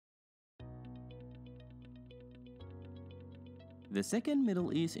The second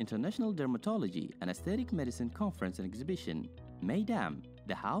Middle East International Dermatology and Aesthetic Medicine Conference and Exhibition, MEIDAM,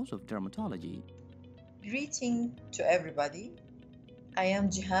 the House of Dermatology. Greeting to everybody. I am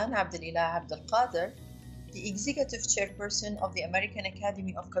Jeehan Abdul Qadir, the Executive Chairperson of the American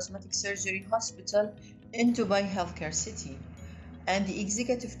Academy of Cosmetic Surgery Hospital in Dubai Healthcare City, and the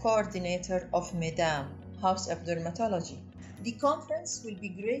Executive Coordinator of MEIDAM, House of Dermatology. The conference will be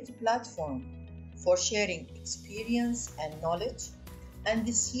a great platform for sharing experience and knowledge, and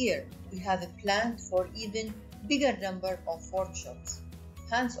this year we have planned for even bigger number of workshops,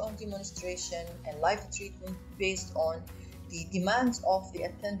 hands-on demonstration and live treatment based on the demands of the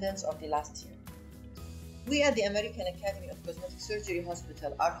attendance of the last year. We at the American Academy of Cosmetic Surgery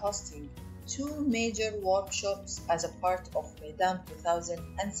Hospital are hosting two major workshops as a part of MEIDAM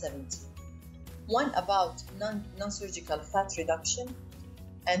 2017. One about non-surgical fat reduction,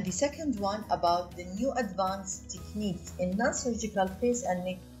 and the second one about the new advanced techniques in non-surgical face and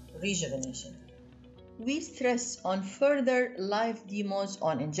neck rejuvenation. We stress on further live demos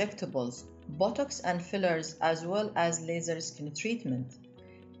on injectables, Botox and fillers, as well as laser skin treatment.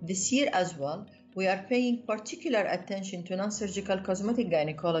 This year as well, we are paying particular attention to non-surgical cosmetic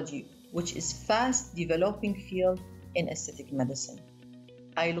gynecology, which is a fast developing field in aesthetic medicine.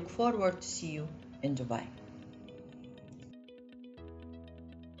 I look forward to see you in Dubai.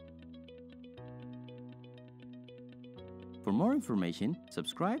 For more information,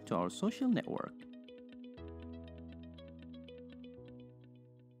 subscribe to our social network.